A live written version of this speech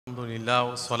Alhamdulillah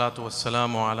wa salatu wa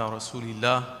salamu ala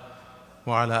Rasulillah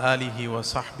wa ala alihi wa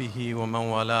sahbihi wa man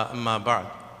wala amma ba'd.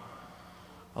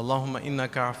 Allahumma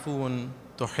innaka afuun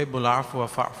tuhibbul afwa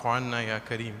fa'fu anna ya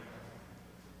kareem.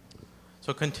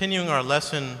 So continuing our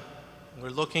lesson, we're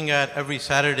looking at every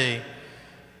Saturday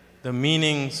the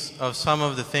meanings of some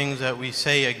of the things that we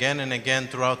say again and again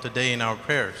throughout the day in our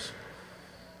prayers.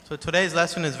 So today's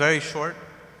lesson is very short.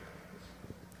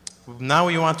 Now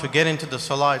we want to get into the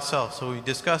Salah itself. So we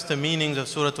discussed the meanings of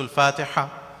Surah al-Fatiha,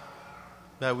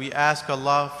 that we ask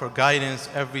Allah for guidance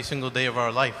every single day of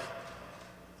our life,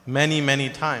 many, many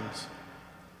times.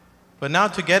 But now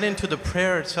to get into the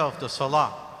prayer itself, the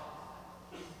Salah.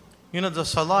 You know, the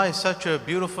Salah is such a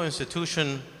beautiful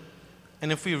institution,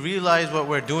 and if we realize what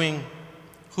we're doing,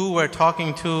 who we're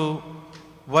talking to,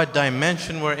 what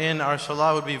dimension we're in, our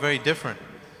Salah would be very different.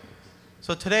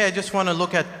 So today I just want to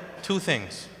look at two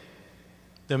things.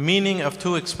 The meaning of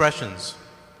two expressions,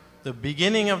 the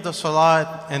beginning of the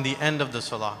Salah and the end of the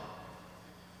Salah.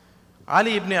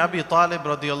 Ali ibn Abi Talib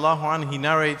radiallahu anhu, he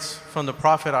narrates from the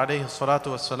Prophet alayhi salatu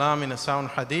wasalam in a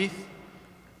sound hadith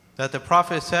that the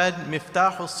Prophet said,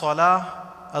 Miftahu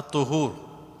as-Salah, al-Tuhur.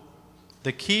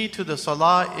 The key to the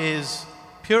Salah is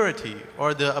purity,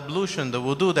 or the ablution, the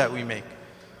wudu that we make.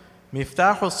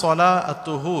 Miftahu as-Salah,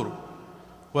 al-Tuhur.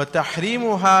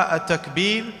 وتحريمها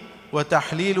التكبير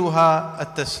وتحليلها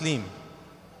التسليم.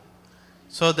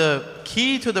 So the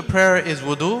key to the prayer is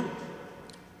wudu,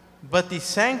 but the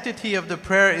sanctity of the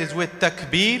prayer is with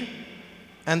takbeer,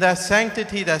 and that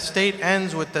sanctity, that state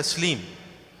ends with tasleem.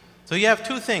 So you have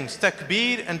two things,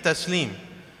 takbeer and tasleem.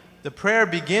 The prayer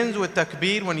begins with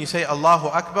takbeer when you say Allahu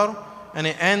Akbar, and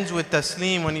it ends with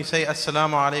tasleem when you say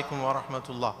as-Salaamu Alaikum wa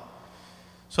Rahmatullah.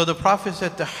 So the Prophet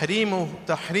said,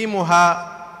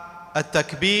 تحريمها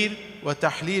التكبير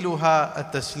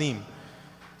وتحليلها التسليم.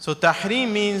 So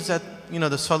tahrim means that, you know,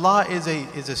 the Salah is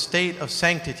a state of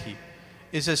sanctity.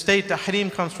 It's a state,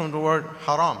 tahrim comes from the word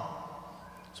haram.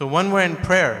 So when we're in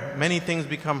prayer, many things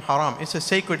become haram. It's a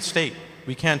sacred state.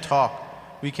 We can't talk,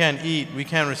 we can't eat, we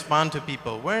can't respond to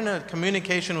people. We're in a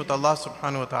communication with Allah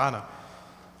subhanahu wa ta'ala.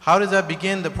 How does that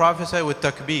begin? The Prophet said with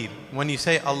takbeer, when you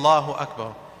say Allahu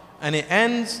Akbar. And it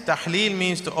ends, tahleel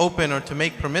means to open or to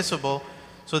make permissible.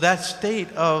 So that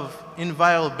state of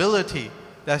inviolability,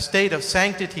 that state of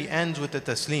sanctity ends with the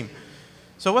tasleem.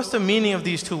 So what's the meaning of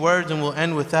these two words? And we'll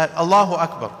end with that. Allahu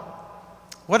Akbar.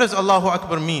 What does Allahu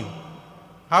Akbar mean?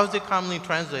 How is it commonly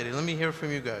translated? Let me hear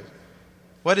from you guys.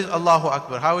 What is Allahu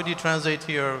Akbar? How would you translate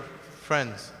to your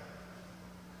friends?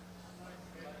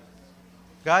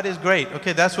 God is great.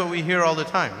 Okay, that's what we hear all the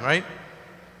time, right?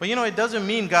 But you know, it doesn't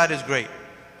mean God is great.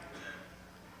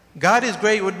 God is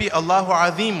great would be Allahu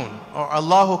Azimun or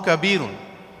Allahu Kabirun.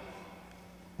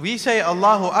 We say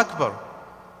Allahu Akbar.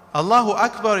 Allahu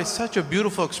Akbar is such a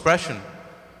beautiful expression,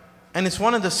 and it's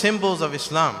one of the symbols of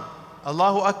Islam.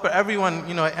 Allahu Akbar, everyone,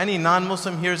 you know, any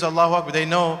non-Muslim hears Allahu Akbar, they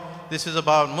know this is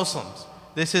about Muslims.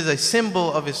 This is a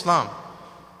symbol of Islam.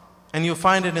 And you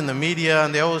find it in the media,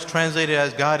 and they always translate it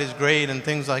as God is great and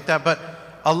things like that. But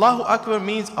Allahu Akbar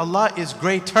means Allah is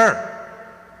greater,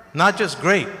 not just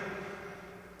great.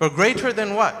 But greater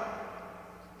than what?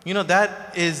 You know,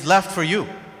 that is left for you.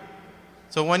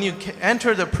 So when you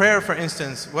enter the prayer, for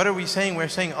instance, what are we saying? We're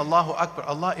saying Allahu Akbar.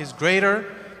 Allah is greater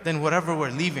than whatever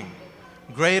we're leaving.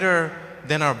 Greater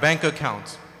than our bank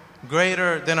accounts.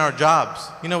 Greater than our jobs.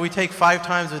 You know, we take 5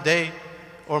 times a day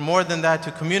or more than that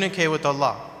to communicate with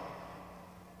Allah.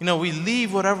 You know, we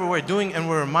leave whatever we're doing and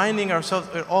we're reminding ourselves,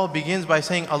 it all begins by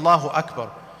saying Allahu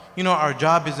Akbar. You know, our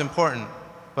job is important,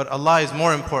 but Allah is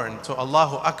more important. So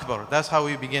Allahu Akbar, that's how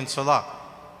we begin Salah.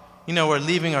 You know, we're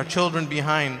leaving our children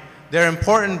behind. They're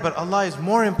important, but Allah is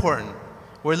more important.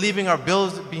 We're leaving our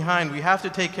bills behind. We have to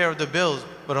take care of the bills,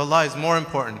 but Allah is more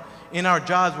important. In our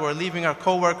jobs, we're leaving our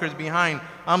co-workers behind.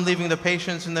 I'm leaving the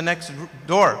patients in the next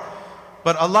door.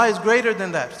 But Allah is greater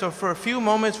than that. So for a few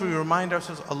moments, we remind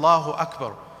ourselves, Allahu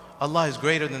Akbar. Allah is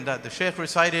greater than that. The Shaykh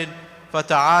recited,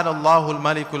 فَتَعَالَ اللَّهُ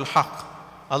الْمَلِكُ الْحَقِّ.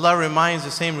 Allah reminds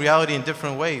the same reality in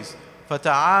different ways.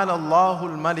 فَتَعَالَ اللَّهُ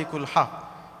الْمَلِكُ الْحَقِّ.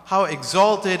 How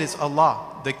exalted is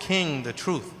Allah, the King, the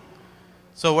truth.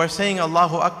 So we're saying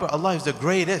Allahu Akbar, Allah is the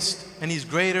greatest, and He's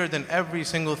greater than every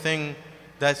single thing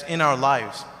that's in our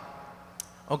lives.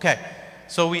 Okay,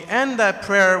 so we end that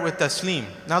prayer with tasleem.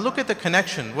 Now look at the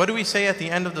connection. What do we say at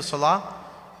the end of the Salah?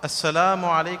 As-Salaamu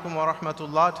Alaikum wa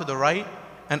Rahmatullah to the right,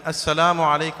 and As-Salaamu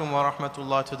Alaikum wa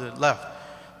Rahmatullah to the left.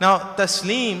 Now,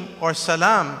 tasleem or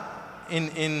salam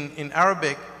in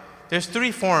Arabic, there's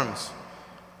 3 forms.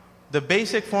 The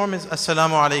basic form is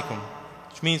as-Salaamu Alaikum,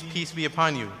 which means peace be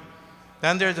upon you.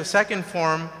 Then there's a second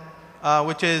form,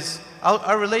 which is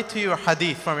I'll relate to you a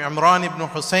hadith from Imran ibn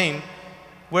Hussein,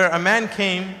 where a man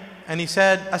came and he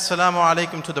said, as-Salaamu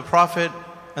Alaikum to the Prophet,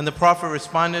 and the Prophet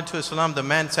responded to his salam. The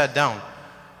man sat down,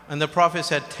 and the Prophet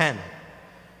said 10.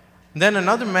 Then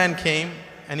another man came,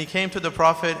 and he came to the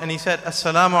Prophet, and he said,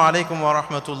 as-Salaamu Alaikum wa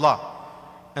Rahmatullah.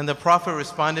 And the Prophet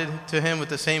responded to him with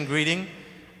the same greeting,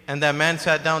 and that man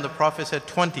sat down. The Prophet said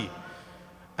 20.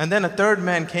 And then a third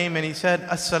man came, and he said,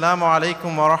 as-Salaamu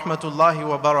Alaikum wa Rahmatullahi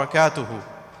wa Barakatuhu.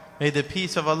 May the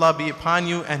peace of Allah be upon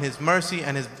you, and His mercy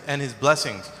and His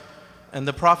blessings. And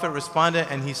the Prophet responded,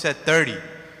 and he said 30.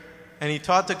 And he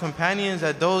taught the companions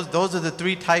that those are the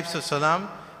 3 types of salam.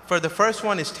 For the first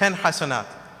one is 10 hasanat.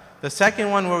 The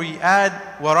second one, where we add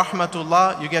wa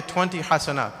rahmatullah, you get 20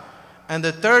 hasanat. And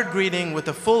the third greeting with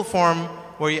the full form,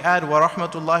 where you add wa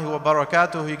rahmatullahi wa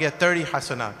barakatuh, you get 30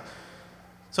 hasanat.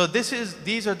 So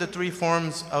these are the 3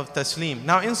 forms of tasleem.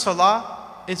 Now in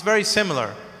salah, it's very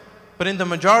similar. But in the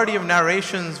majority of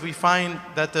narrations, we find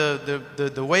that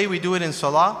the way we do it in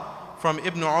salah, from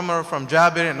Ibn Umar, from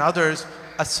Jabir and others,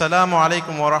 as-Salaamu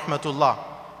Alaikum wa Rahmatullah.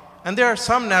 And there are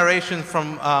some narrations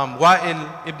from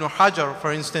Wa'il ibn Hajar,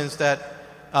 for instance, that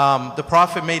the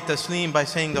Prophet made tasleem by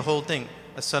saying the whole thing.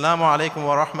 As-Salaamu Alaikum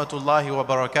wa Rahmatullahi wa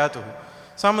Barakatuh.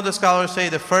 Some of the scholars say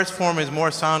the first form is more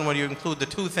sound when you include the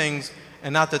 2 things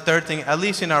and not the third thing, at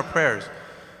least in our prayers.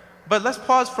 But let's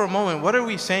pause for a moment. What are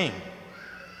we saying?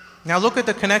 Now look at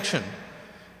the connection.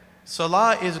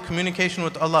 Salah is a communication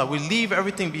with Allah. We leave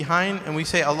everything behind and we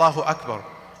say Allahu Akbar.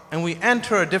 And we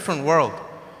enter a different world.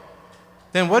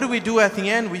 Then what do we do at the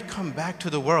end? We come back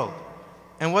to the world.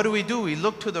 And what do? We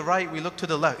look to the right, we look to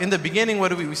the left. In the beginning, what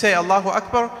do? We say Allahu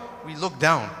Akbar, we look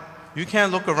down. You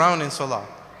can't look around in Salah.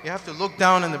 You have to look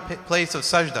down in the place of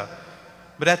sajda.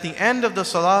 But at the end of the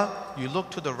Salah, you look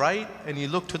to the right and you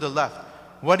look to the left.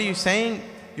 What are you saying?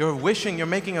 You're wishing, you're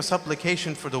making a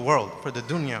supplication for the world, for the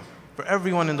dunya, for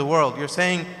everyone in the world. You're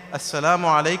saying,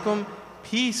 as-Salaamu Alaikum,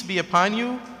 peace be upon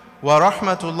you, wa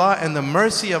Rahmatullah, and the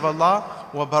mercy of Allah,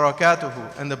 wa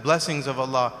Barakatuhu, and the blessings of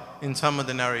Allah in some of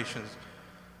the narrations.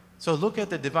 So look at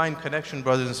the divine connection,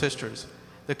 brothers and sisters.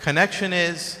 The connection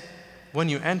is, when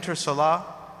you enter Salah,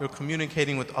 you're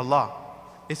communicating with Allah.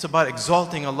 It's about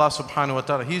exalting Allah subhanahu wa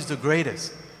ta'ala. He's the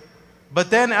greatest. But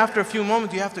then after a few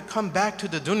moments, you have to come back to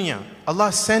the dunya.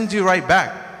 Allah sends you right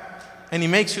back. And He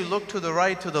makes you look to the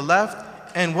right, to the left.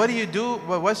 And what do?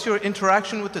 What's your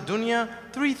interaction with the dunya?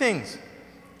 3 things.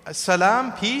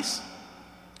 Salam, peace.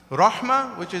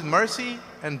 Rahmah, which is mercy.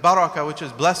 And barakah, which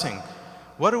is blessing.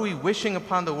 What are we wishing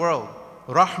upon the world?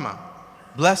 Rahmah,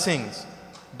 blessings,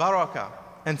 barakah,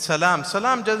 and salam.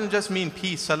 Salam doesn't just mean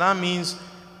peace. Salam means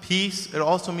peace. It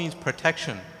also means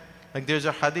protection. Like there's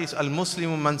a hadith,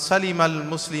 al-Muslimu man salima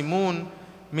al-Muslimun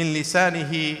min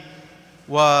lisanihi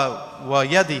wa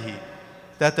yadihi.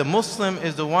 That the Muslim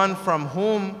is the one from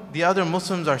whom the other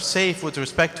Muslims are safe with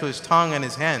respect to his tongue and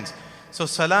his hands. So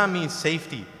salam means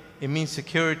safety. It means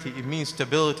security. It means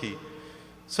stability.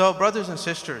 So brothers and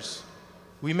sisters,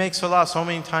 we make salah so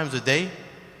many times a day.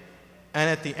 And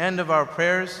at the end of our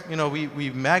prayers, we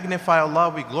magnify Allah,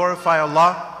 we glorify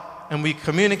Allah, and we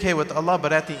communicate with Allah.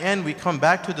 But at the end, we come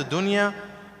back to the dunya.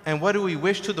 And what do we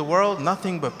wish to the world?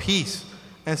 Nothing but peace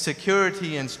and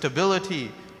security and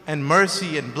stability and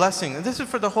mercy and blessing. And this is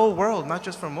for the whole world, not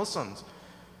just for Muslims.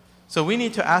 So we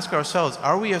need to ask ourselves,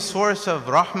 are we a source of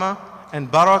rahmah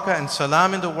and barakah and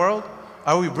salam in the world?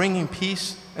 Are we bringing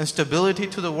peace and stability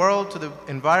to the world, to the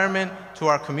environment, to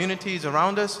our communities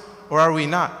around us? Or are we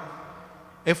not?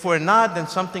 If we're not, then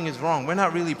something is wrong. We're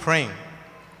not really praying.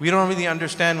 We don't really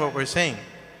understand what we're saying.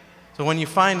 So when you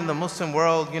find in the Muslim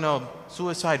world,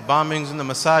 suicide bombings in the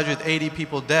masajid, 80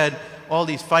 people dead, all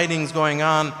these fightings going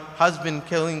on, husband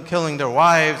killing their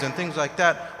wives and things like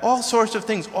that, all sorts of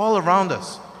things all around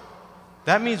us.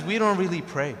 That means we don't really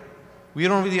pray. We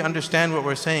don't really understand what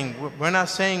we're saying. We're not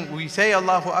saying, we say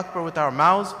Allahu Akbar with our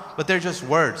mouths, but they're just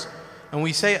words. And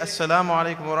we say As-Salaamu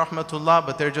Alaikum wa Rahmatullah,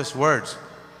 but they're just words.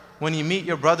 When you meet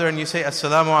your brother and you say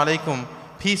As-Salaamu Alaikum,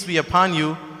 peace be upon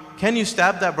you, can you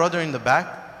stab that brother in the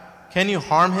back? Can you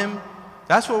harm him?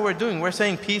 That's what we're doing. We're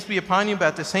saying peace be upon you, but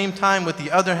at the same time, with the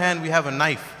other hand, we have a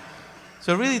knife.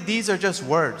 So really, these are just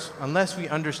words. Unless we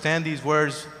understand these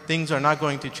words, things are not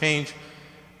going to change.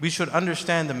 We should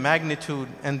understand the magnitude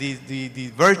and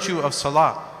the virtue of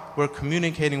salah. We're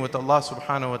communicating with Allah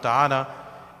subhanahu wa ta'ala,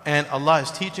 and Allah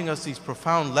is teaching us these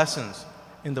profound lessons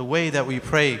in the way that we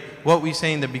pray, what we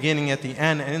say in the beginning, at the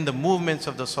end, and in the movements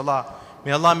of the salah.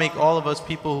 May Allah make all of us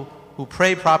people who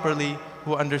pray properly,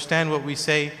 who understand what we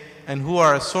say, and who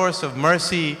are a source of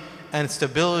mercy and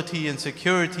stability and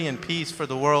security and peace for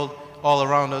the world all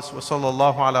around us. Wa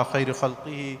sallallahu ala khayri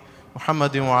khalqihi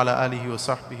محمد وعلى آله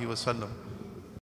وصحبه وسلم.